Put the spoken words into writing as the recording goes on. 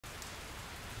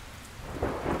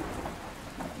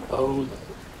Oh,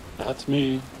 that's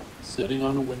me, sitting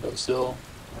on a windowsill.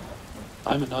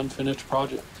 I'm an unfinished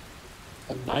project.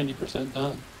 I'm 90%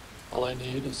 done. All I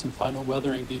need is some final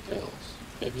weathering details,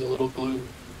 maybe a little glue.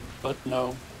 But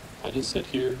no, I just sit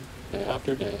here, day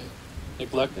after day,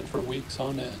 neglected for weeks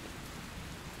on end.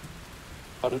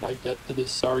 How did I get to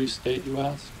this sorry state, you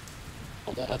ask?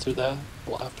 Well, to answer that,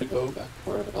 we'll have to go back to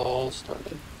where it all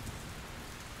started.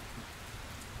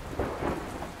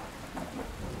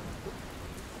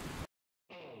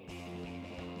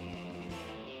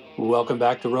 Welcome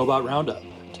back to Robot Roundup.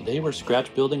 Today we're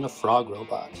scratch building a frog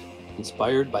robot,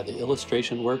 inspired by the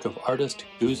illustration work of artist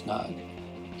Guznag.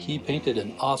 He painted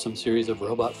an awesome series of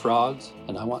robot frogs,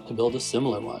 and I want to build a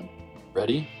similar one.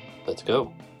 Ready? Let's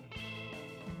go.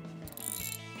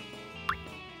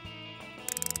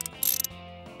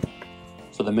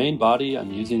 For the main body,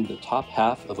 I'm using the top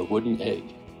half of a wooden egg.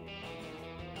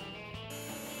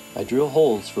 I drill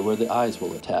holes for where the eyes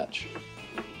will attach.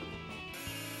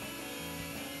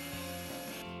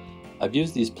 I've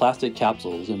used these plastic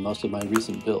capsules in most of my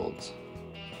recent builds.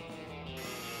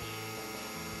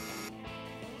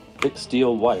 Thick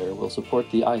steel wire will support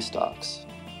the eye stalks.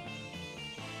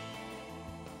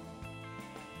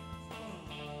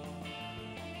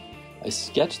 I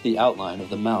sketch the outline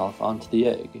of the mouth onto the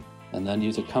egg, and then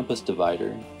use a compass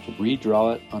divider to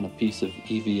redraw it on a piece of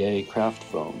EVA craft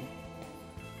foam.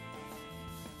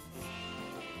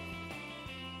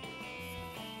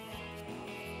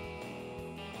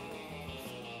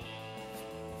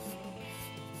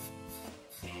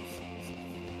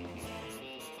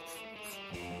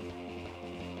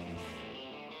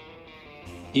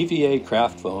 EVA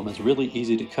craft foam is really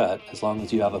easy to cut as long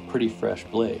as you have a pretty fresh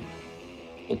blade.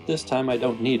 But this time I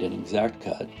don't need an exact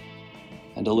cut,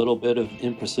 and a little bit of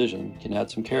imprecision can add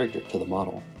some character to the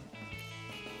model.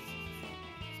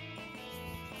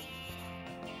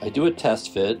 I do a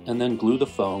test fit and then glue the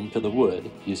foam to the wood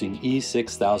using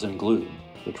E6000 glue,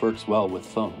 which works well with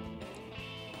foam.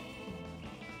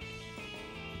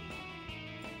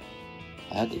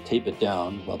 I had to tape it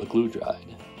down while the glue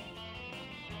dried.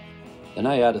 Then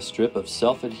I add a strip of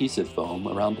self-adhesive foam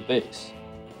around the base.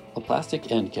 A plastic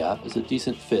end cap is a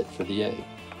decent fit for the egg.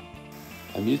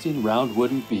 I'm using round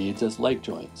wooden beads as leg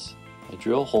joints. I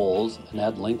drill holes and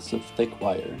add lengths of thick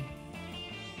wire.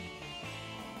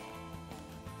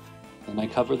 Then I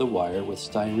cover the wire with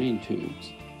styrene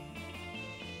tubes.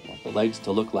 I want the legs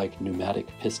to look like pneumatic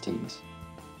pistons.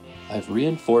 I've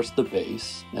reinforced the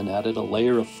base and added a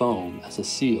layer of foam as a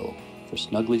seal for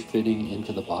snugly fitting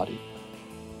into the body.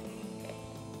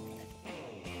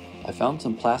 I found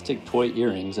some plastic toy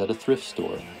earrings at a thrift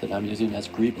store that I'm using as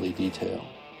greebly detail.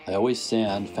 I always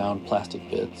sand found plastic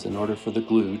bits in order for the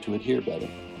glue to adhere better.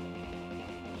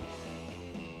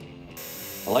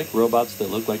 I like robots that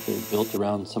look like they're built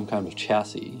around some kind of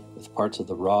chassis with parts of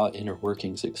the raw inner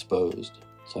workings exposed,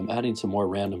 so I'm adding some more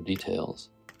random details.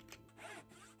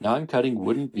 Now I'm cutting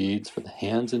wooden beads for the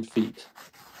hands and feet.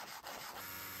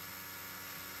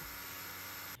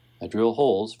 I drill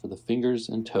holes for the fingers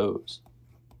and toes.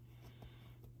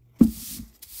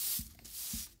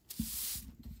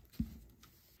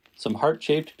 Some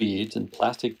heart-shaped beads and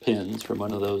plastic pins from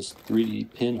one of those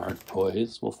 3D pin art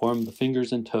toys will form the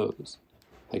fingers and toes.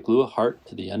 I glue a heart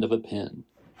to the end of a pin.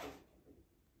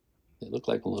 They look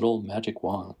like little magic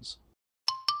wands.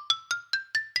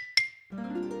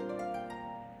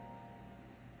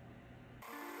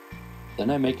 Then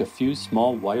I make a few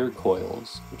small wire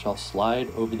coils, which I'll slide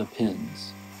over the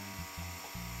pins.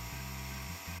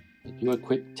 I do a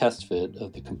quick test fit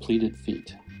of the completed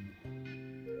feet.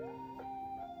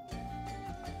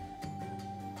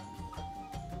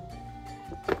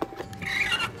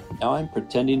 Now I'm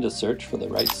pretending to search for the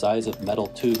right size of metal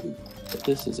tube, but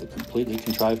this is a completely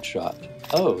contrived shot.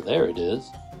 Oh, there it is.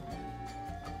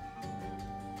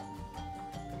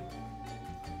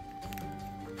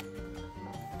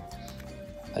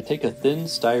 I take a thin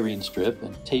styrene strip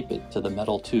and tape it to the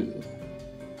metal tube.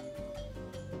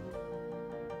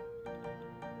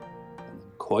 And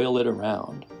coil it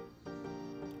around.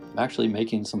 I'm actually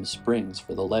making some springs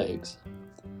for the legs.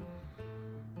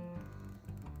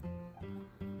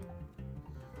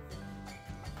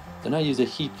 Then I use a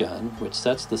heat gun, which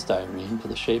sets the styrene to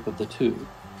the shape of the tube,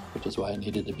 which is why it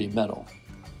needed to be metal.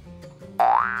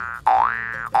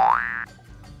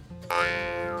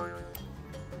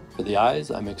 For the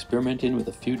eyes, I'm experimenting with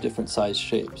a few different size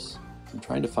shapes. I'm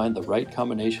trying to find the right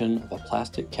combination of a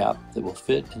plastic cap that will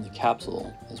fit in the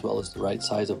capsule, as well as the right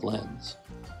size of lens.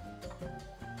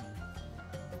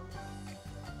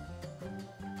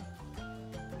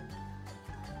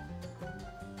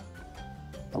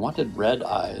 I wanted red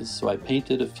eyes, so I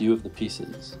painted a few of the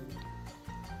pieces.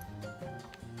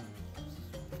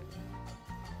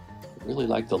 really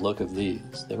like the look of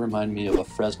these. They remind me of a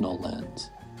Fresnel lens.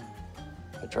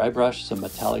 I dry brush some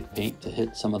metallic paint to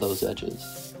hit some of those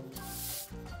edges.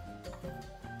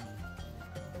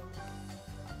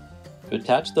 To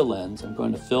attach the lens, I'm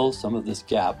going to fill some of this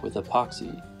gap with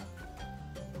epoxy.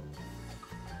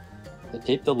 I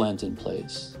tape the lens in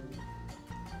place.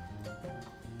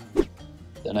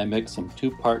 Then I mix some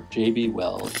 2-part JB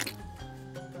Weld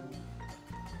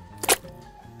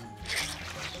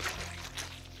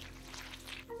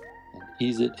and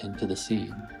ease it into the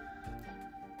seam.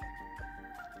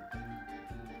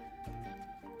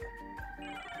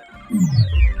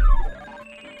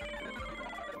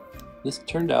 This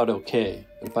turned out okay,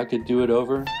 but if I could do it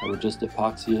over, I would just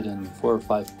epoxy it in 4 or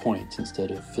 5 points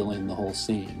instead of filling the whole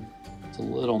seam. It's a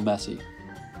little messy.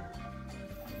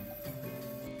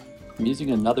 I'm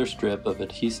using another strip of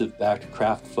adhesive-backed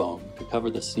craft foam to cover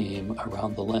the seam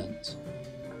around the lens.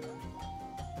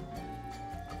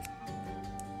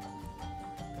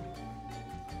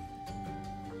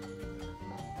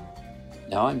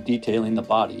 Now I'm detailing the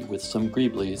body with some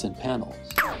greeblies and panels.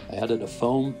 I added a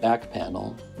foam back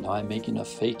panel. Now I'm making a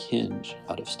fake hinge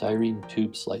out of styrene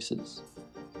tube slices.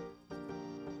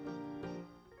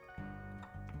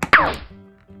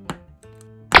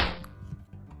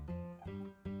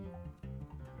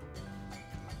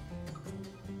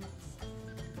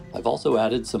 I've also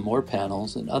added some more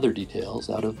panels and other details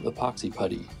out of epoxy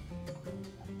putty.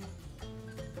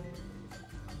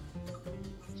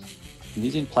 I'm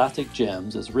using plastic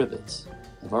gems as rivets.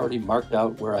 I've already marked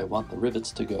out where I want the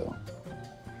rivets to go.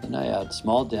 Then I add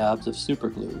small dabs of super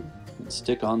glue and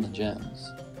stick on the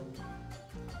gems.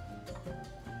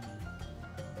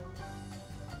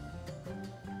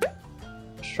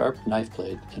 A sharp knife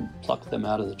blade can pluck them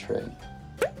out of the tray.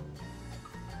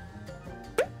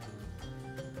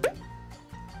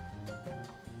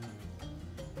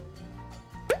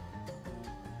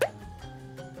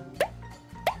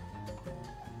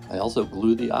 I also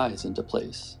glue the eyes into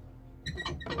place.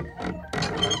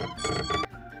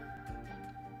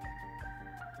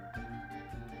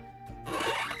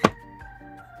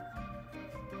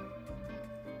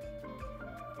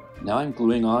 Now I'm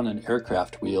gluing on an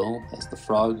aircraft wheel as the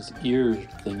frog's ear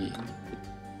thingy.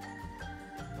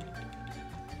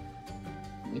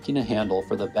 Making a handle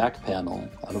for the back panel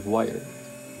out of wire.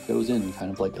 It goes in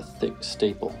kind of like a thick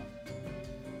staple.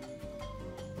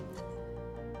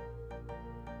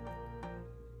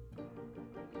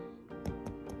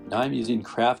 Now I'm using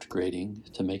craft grating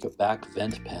to make a back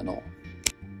vent panel.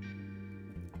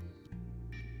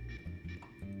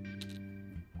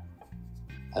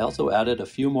 I also added a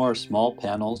few more small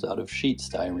panels out of sheet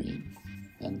styrene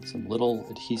and some little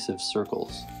adhesive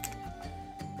circles.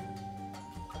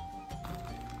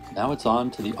 Now it's on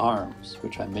to the arms,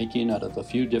 which I'm making out of a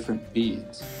few different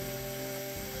beads.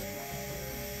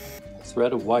 A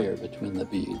thread of wire between the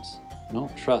beads. I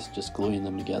don't trust just gluing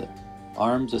them together.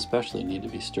 Arms especially need to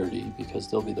be sturdy because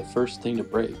they'll be the first thing to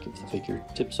break if the figure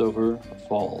tips over or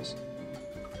falls.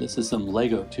 This is some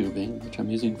Lego tubing, which I'm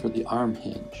using for the arm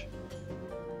hinge.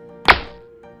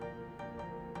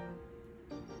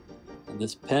 And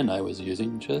this pen I was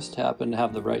using just happened to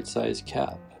have the right size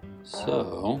cap.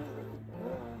 So,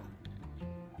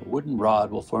 a wooden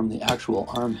rod will form the actual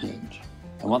arm hinge.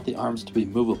 I want the arms to be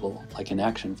movable, like an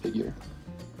action figure.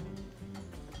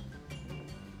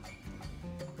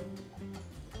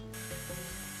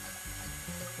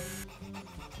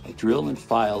 I drill and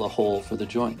file a hole for the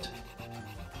joint.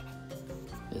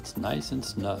 It's nice and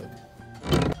snug.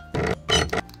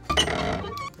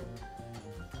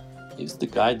 Use the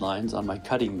guidelines on my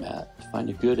cutting mat to find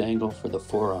a good angle for the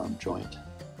forearm joint.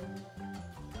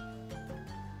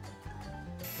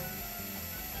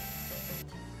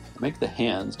 I make the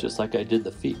hands just like I did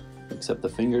the feet, except the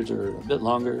fingers are a bit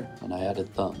longer and I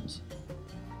added thumbs.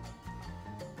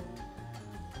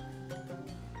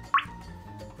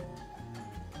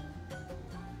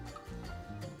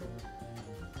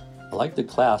 I like the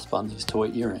clasp on these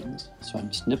toy earrings, so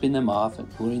I'm snipping them off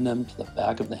and gluing them to the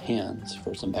back of the hands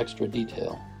for some extra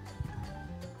detail.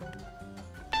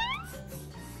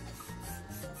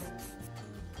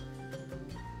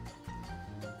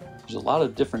 There's a lot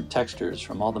of different textures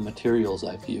from all the materials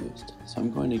I've used, so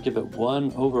I'm going to give it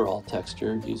one overall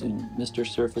texture using Mr.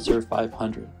 Surfacer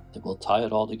 500 that will tie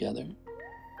it all together.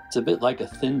 It's a bit like a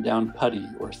thinned down putty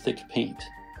or thick paint.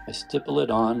 I stipple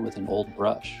it on with an old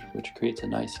brush, which creates a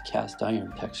nice cast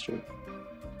iron texture.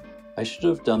 I should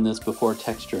have done this before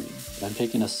texturing, but I'm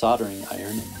taking a soldering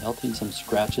iron and melting some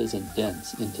scratches and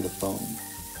dents into the foam.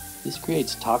 This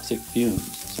creates toxic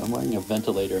fumes, so I'm wearing a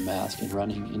ventilator mask and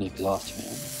running an exhaust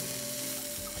fan.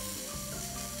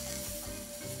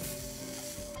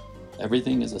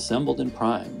 Everything is assembled and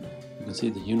primed. You can see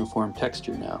the uniform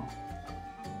texture now.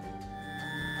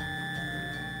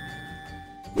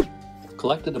 I've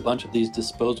collected a bunch of these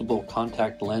disposable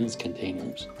contact lens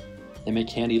containers. They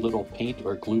make handy little paint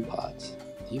or glue pots.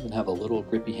 They even have a little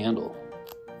grippy handle.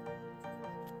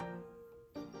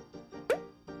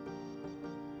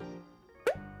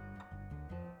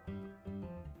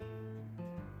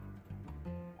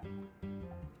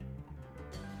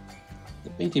 The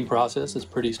painting process is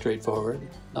pretty straightforward,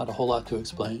 not a whole lot to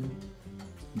explain.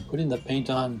 I'm putting the paint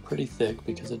on pretty thick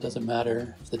because it doesn't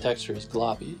matter if the texture is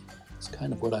gloppy. It's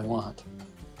kind of what I want.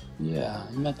 Yeah,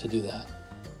 I meant to do that.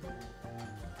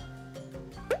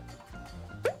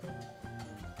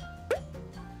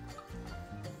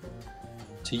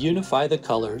 To unify the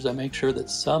colors, I make sure that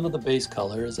some of the base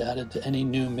color is added to any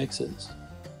new mixes.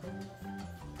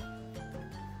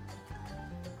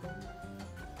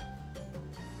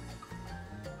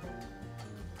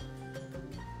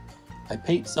 I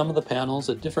paint some of the panels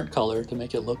a different color to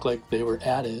make it look like they were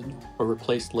added or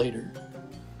replaced later.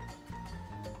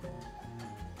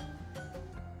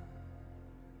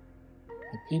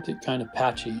 I paint it kind of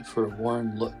patchy for a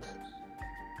worn look.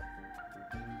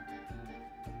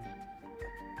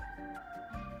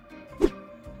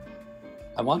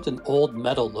 I want an old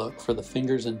metal look for the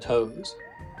fingers and toes.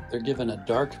 They're given a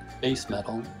dark base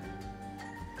metal,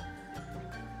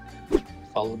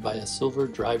 followed by a silver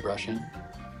dry brushing.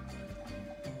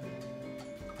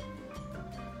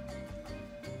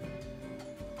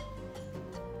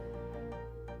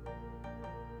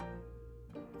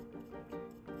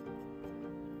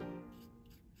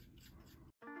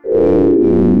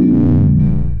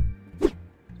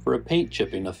 For a paint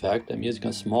chipping effect, I'm using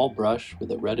a small brush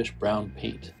with a reddish-brown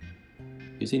paint.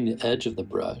 Using the edge of the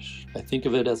brush, I think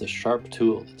of it as a sharp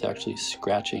tool that's actually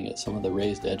scratching at some of the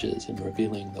raised edges and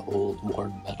revealing the old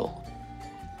worn metal.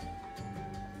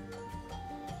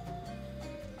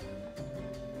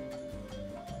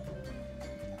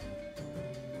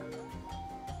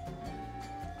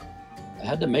 I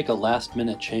had to make a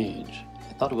last-minute change.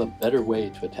 I thought of a better way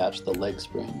to attach the leg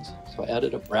springs, so I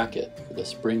added a bracket for the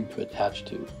spring to attach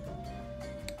to.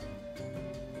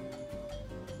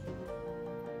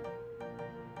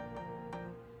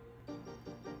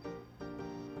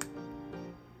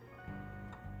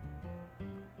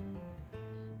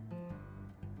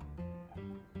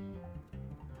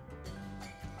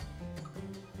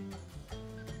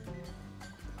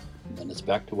 And then it's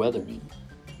back to weathering.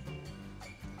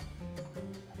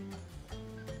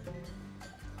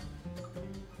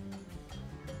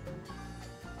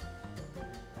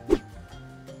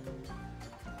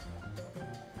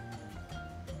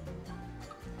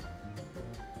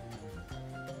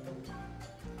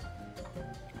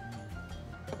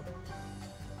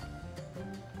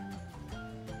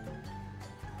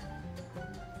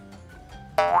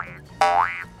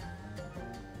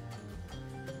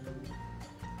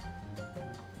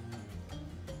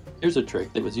 Here's a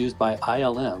trick that was used by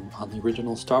ILM on the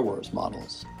original Star Wars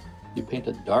models. You paint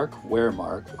a dark wear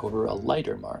mark over a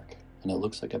lighter mark, and it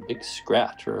looks like a big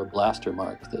scratch or a blaster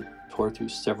mark that tore through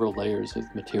several layers of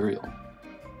material.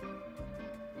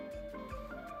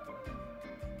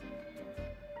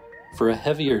 For a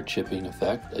heavier chipping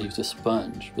effect, I used a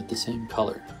sponge with the same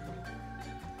color.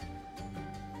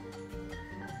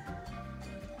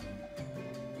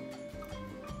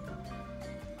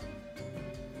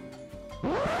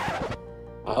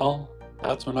 Well,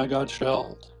 that's when I got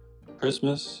shelled.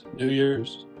 Christmas, New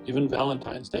Year's, even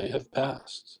Valentine's Day have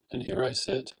passed, and here I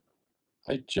sit.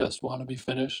 I just want to be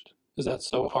finished. Is that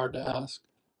so hard to ask?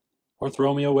 Or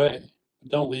throw me away.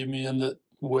 But don't leave me in the...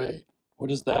 Wait,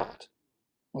 what is that?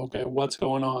 Okay, what's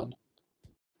going on?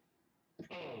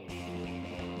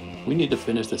 We need to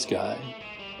finish this guy.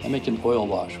 I make an oil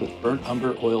wash with burnt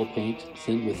umber oil paint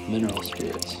thinned with mineral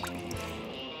spirits.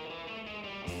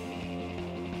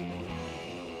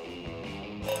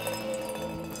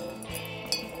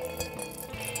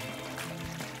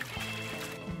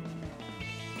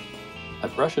 I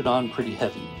brush it on pretty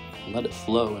heavy and let it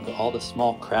flow into all the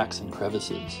small cracks and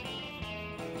crevices.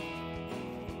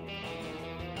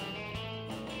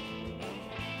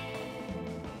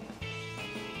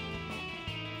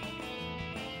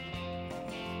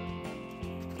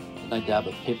 Then I dab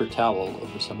a paper towel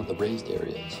over some of the raised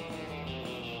areas.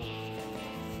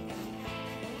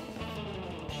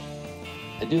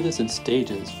 I do this in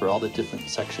stages for all the different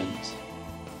sections.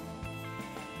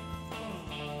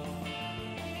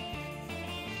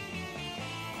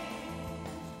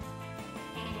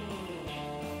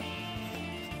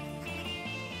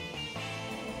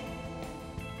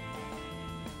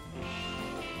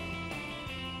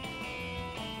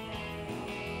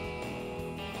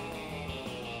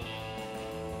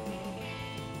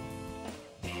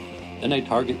 Then I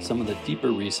target some of the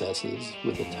deeper recesses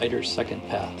with a tighter second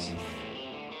pass.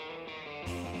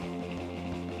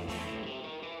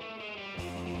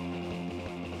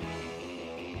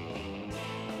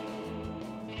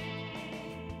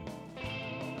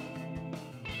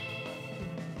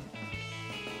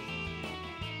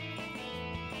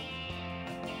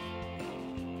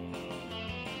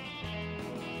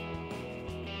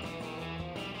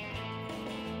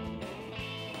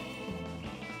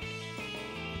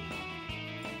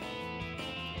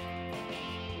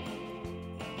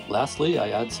 Lastly,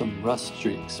 I add some rust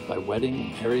streaks by wetting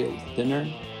an area with thinner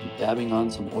and dabbing on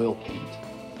some oil paint,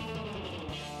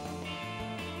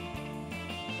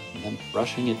 and then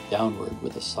brushing it downward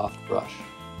with a soft brush.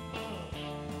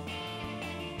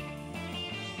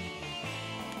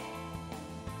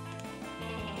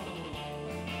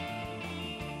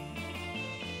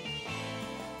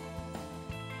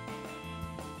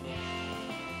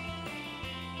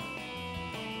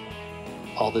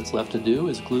 All that's left to do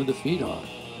is glue the feet on.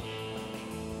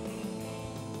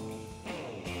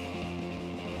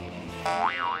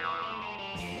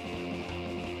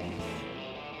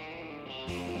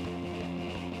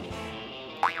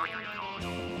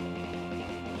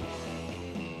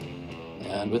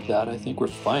 And with that, I think we're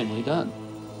finally done.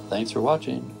 Thanks for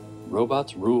watching.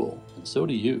 Robots rule, and so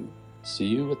do you. See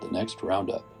you at the next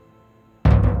roundup.